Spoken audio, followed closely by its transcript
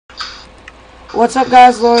What's up,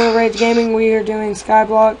 guys? Loyal Rage Gaming. We are doing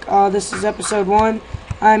Skyblock. This is episode 1.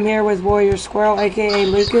 I'm here with Warrior Squirrel, aka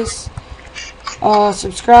Lucas.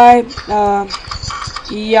 Subscribe.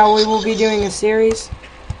 Yeah, we will be doing a series.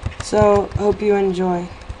 So, hope you enjoy.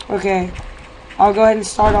 Okay. I'll go ahead and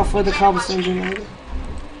start off with the cobblestone generator.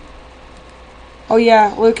 Oh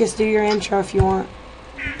yeah, Lucas, do your intro if you want.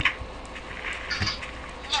 No,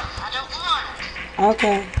 I don't want it.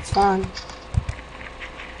 Okay, it's fine.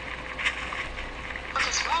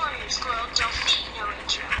 Because Warrior Squirrel don't need no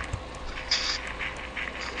intro.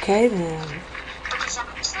 Okay then. Because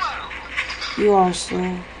I'm slow. You are slow. Oh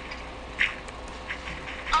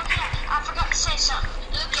yeah, I forgot to say something.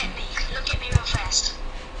 Look at me. Look at me real fast.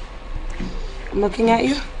 I'm looking at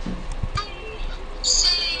you.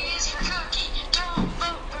 C is for cookie. Don't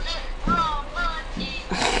vote for the wrong money.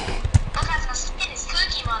 Because my skin is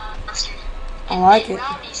Cookie Monster. I like it.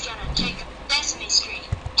 Rodney's gonna take Sesame Street.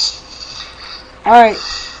 Alright,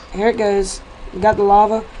 here it goes. You got the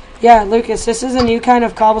lava. Yeah, Lucas, this is a new kind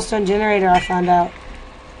of cobblestone generator I found out.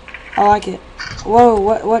 I like it. Whoa,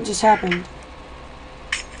 what just happened?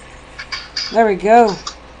 There we go.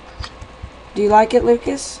 Do you like it,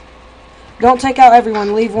 Lucas? Don't take out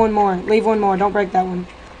everyone. Leave one more. Leave one more. Don't break that one.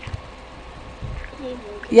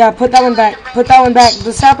 Yeah, put that one back. Put that one back.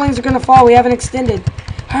 The saplings are going to fall. We haven't extended.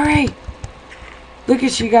 Hurry!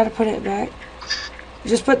 Lucas, you got to put it back.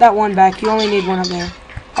 Just put that one back. You only need one up there.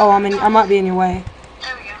 Oh, I might be in your way.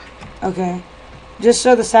 There we go. Okay. Just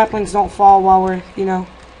so the saplings don't fall while we're,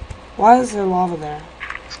 Why is there lava there?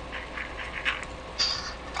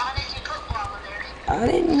 Why did you put lava there? I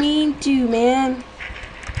didn't mean to, man.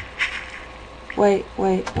 Wait.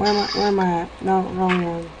 Where am I at? No, wrong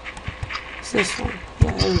one. It's this one.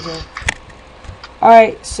 Yeah, there we go.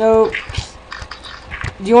 Alright, so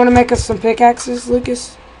do you want to make us some pickaxes,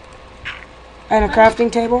 Lucas? And a crafting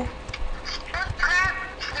table? The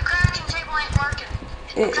crafting table ain't working.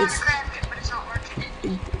 I'm trying to craft it, but it's not working.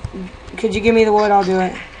 Could you give me the wood? I'll do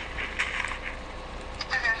it. Okay.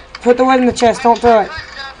 Put the wood in the chest. Don't throw it.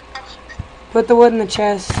 Put the wood in the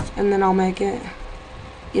chest, and then I'll make it.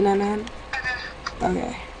 You know, man?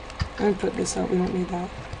 Okay. Let me put this up. We don't need that.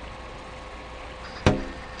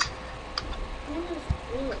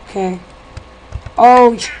 Okay.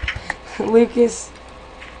 Oh, Lucas,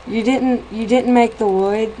 you didn't make the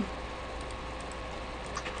wood.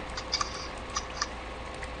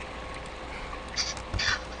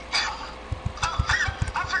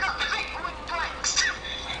 I forgot to make wooden planks.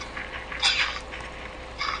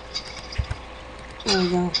 There we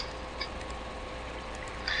go.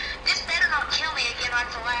 This better not kill me again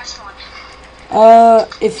like the last one.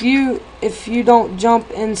 If you don't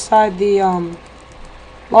jump inside the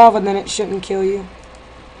lava, then it shouldn't kill you.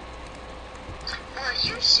 Well,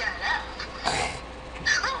 you shut up.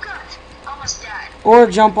 Oh god, almost died. Or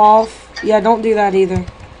jump off. Yeah, don't do that either. There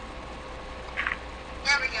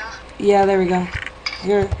we go. Yeah, there we go.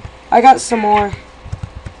 Here, I got some more. Hey,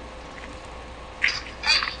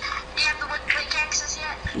 do you have the wooden pickaxes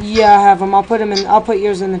yet? Yeah, I have them. I'll put them in. I'll put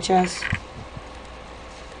yours in the chest.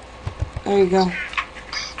 There you go.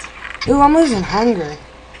 Ooh, I'm losing hunger.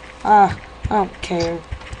 I don't care.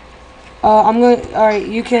 Alright,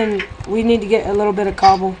 we need to get a little bit of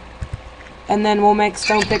cobble. And then we'll make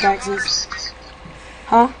stone pickaxes.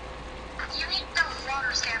 Huh? You need the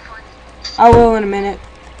water scaffold. I will in a minute.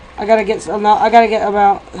 I gotta get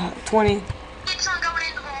about 20. It's not going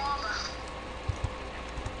into the lava.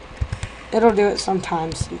 It'll do it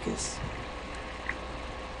sometimes, because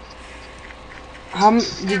There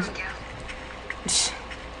we go.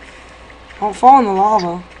 don't fall in the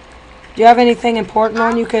lava. Do you have anything important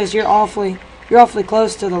on you? Because you're awfully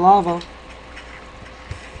close to the lava.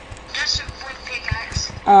 Just a wood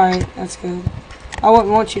pickaxe. Alright, that's good. I wouldn't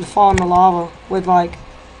want you to fall in the lava with, like,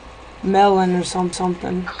 melon or something.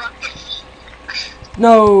 A bucket.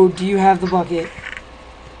 No, do you have the bucket?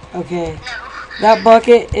 Okay. No. That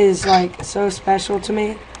bucket is, like, so special to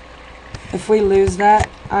me. If we lose that,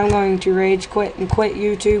 I'm going to rage quit and quit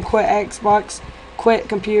YouTube, quit Xbox, quit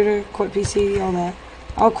computer, quit PC, all that.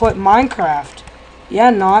 I'll quit Minecraft. Yeah,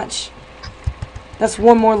 Notch. That's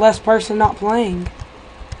one more less person not playing.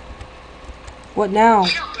 What now?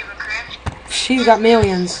 You don't give a crap. She's got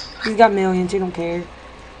millions. He's got millions. He don't care.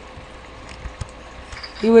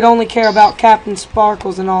 He would only care about Captain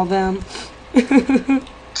Sparkles and all them. I think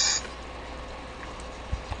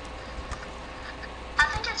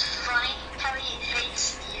it's funny how he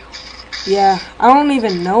hates you. Yeah, I don't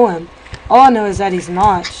even know him. All I know is that he's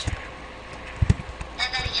Notch. And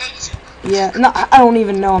that he hates you. Yeah, no, I don't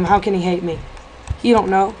even know him. How can he hate me? He don't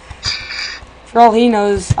know. For all he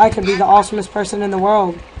knows, I could be the awesomest person in the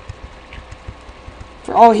world.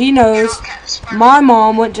 For all he knows, my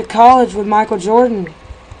mom went to college with Michael Jordan.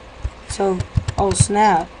 So, oh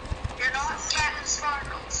snap. You're not Captain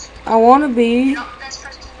Sparkles. I want to be. You're not the best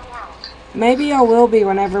person in the world. Maybe I will be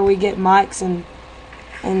whenever we get mics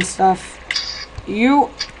and stuff. You,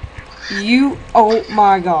 oh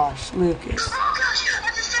my gosh, Lucas. Oh gosh, I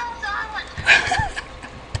just fell off the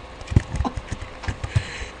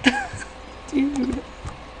island. Dude.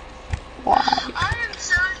 Why? I am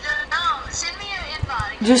so dumb. Send me an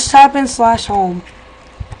invite. Just type in /home.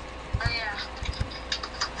 Oh yeah.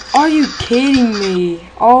 Are you kidding me?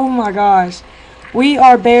 Oh my gosh. We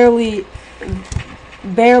are barely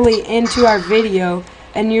into our video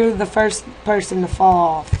and you're the first person to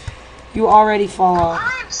fall off. You already fall off.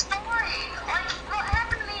 I'm sorry. Like, what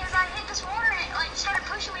happened to me is I hit this water and it like started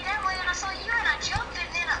pushing me that way and I saw you and I jumped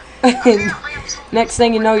and then apparently I'm so Next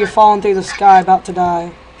thing you know, you're falling through the sky, about to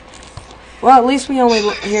die. Well, at least we only...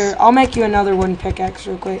 Here, I'll make you another wooden pickaxe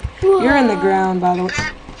real quick. You're in the ground, by the way.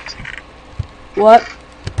 What?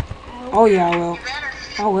 Oh, yeah, I will.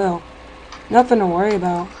 I will. Nothing to worry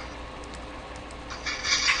about.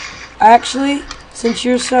 Actually, since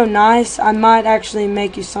you're so nice, I might actually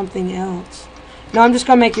make you something else. No, I'm just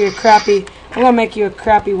going to make you a crappy... I'm going to make you a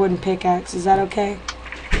crappy wooden pickaxe. Is that okay?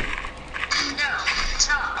 No, it's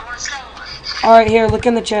not. I want to steal one. Alright, here, look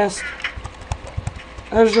in the chest.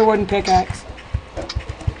 There's your wooden pickaxe. I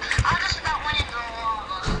just about went into the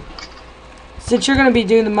lava. Since you're going to be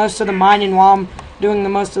doing the most of the mining while I'm doing the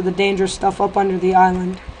most of the dangerous stuff up under the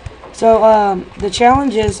island. So, the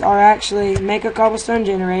challenges are actually make a cobblestone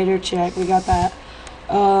generator. Check, we got that.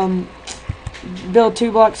 Build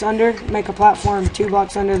 2 blocks under. Make a platform 2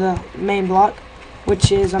 blocks under the main block.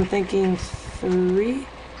 Which is, I'm thinking, 3?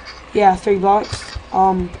 Yeah, 3 blocks.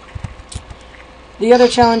 The other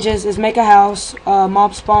challenges is make a house,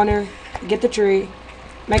 mob spawner, get the tree,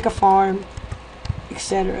 make a farm,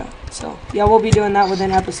 etc. So, yeah, we'll be doing that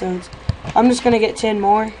within episodes. I'm just going to get 10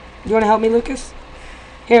 more. Do you want to help me, Lucas?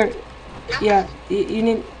 Here. Yeah, you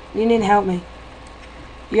need to help me.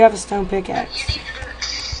 You have a stone pickaxe. You need to do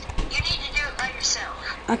it. You need to do it by yourself.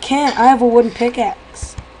 I can't. I have a wooden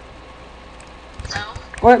pickaxe. No?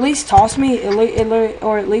 Or at least toss me,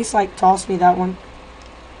 or at least, like, toss me that one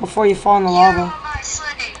before you fall in the You're lava. on my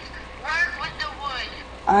slave. Work with the wood.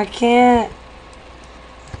 I can't.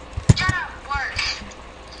 Shut up, work.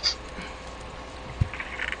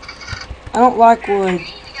 I don't like wood. You need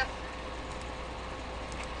to go.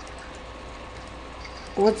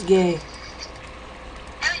 What's gay?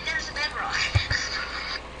 Hey, there's a bedrock.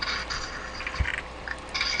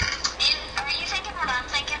 Are you thinking what I'm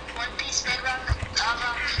thinking? One piece bedrock?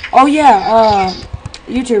 Oh yeah,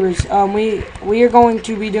 YouTubers, we are going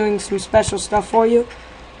to be doing some special stuff for you.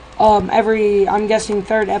 Every, I'm guessing,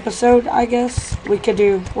 3rd episode, I guess we could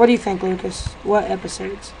do. What do you think, Lucas? What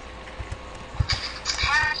episodes?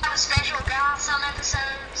 Have a special guy on some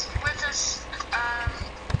episodes with us.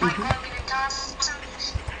 Like when we